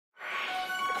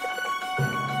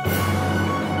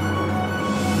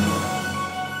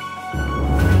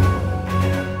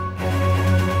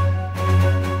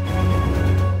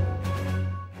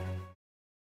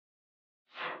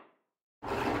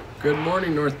Good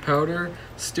morning, North Powder.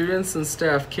 Students and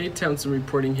staff, Kate Townsend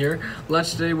reporting here.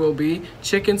 Lunch today will be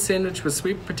chicken sandwich with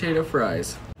sweet potato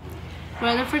fries.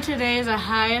 Weather for today is a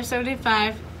high of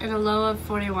 75 and a low of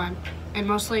 41, and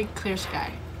mostly clear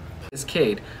sky. It's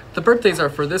Cade. The birthdays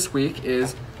are for this week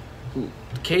is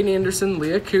Kate Anderson,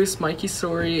 Leah Coos, Mikey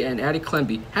Sori, and Addie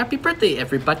Clemby. Happy birthday,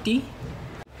 everybody!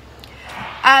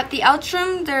 At the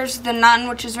Eltram, there's the Nun,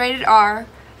 which is rated R,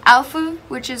 Alpha,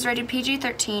 which is rated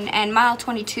PG-13, and Mile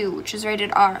 22, which is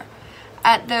rated R.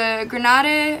 At the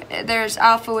Granada, there's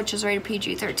Alpha, which is rated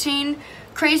PG-13,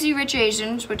 Crazy Rich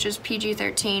Asians, which is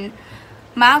PG-13,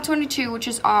 Mile 22, which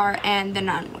is R, and the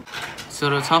Nun.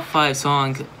 So the top 5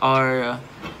 songs are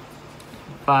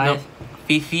 5,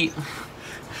 Fifi,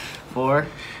 4,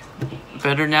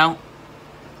 Better Now,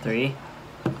 3,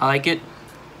 I Like It,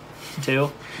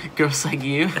 2, Girls Like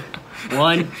You,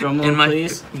 1. Drum roll,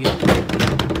 please.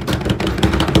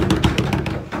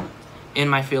 In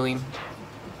My Feeling.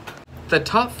 The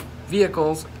top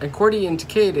vehicles, according to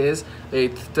Kate, is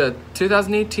the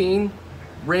 2018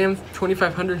 Ram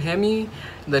 2500 Hemi,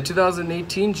 the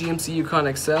 2018 GMC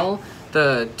Yukon XL,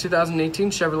 the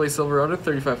 2018 Chevrolet Silverado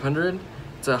 3500.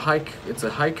 It's a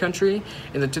high country,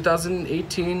 and the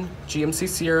 2018 GMC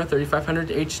Sierra 3500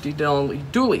 HD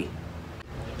Dually.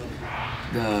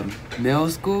 The middle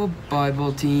school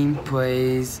Bible team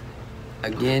plays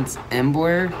against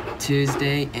Embler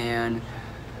Tuesday and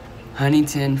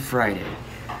Huntington Friday.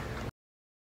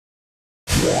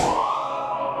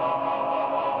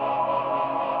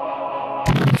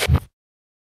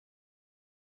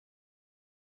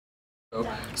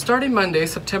 Starting Monday,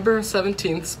 September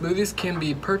 17th, smoothies can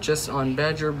be purchased on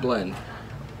Badger Blend.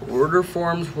 Order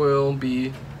forms will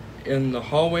be in the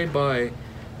hallway by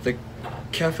the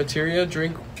cafeteria.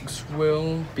 Drinks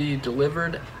will be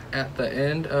delivered at the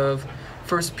end of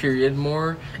first period.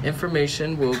 More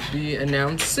information will be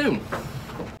announced soon.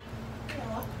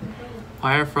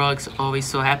 Why are frogs always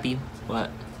so happy? What?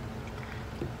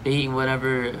 They eat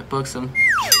whatever bugs them.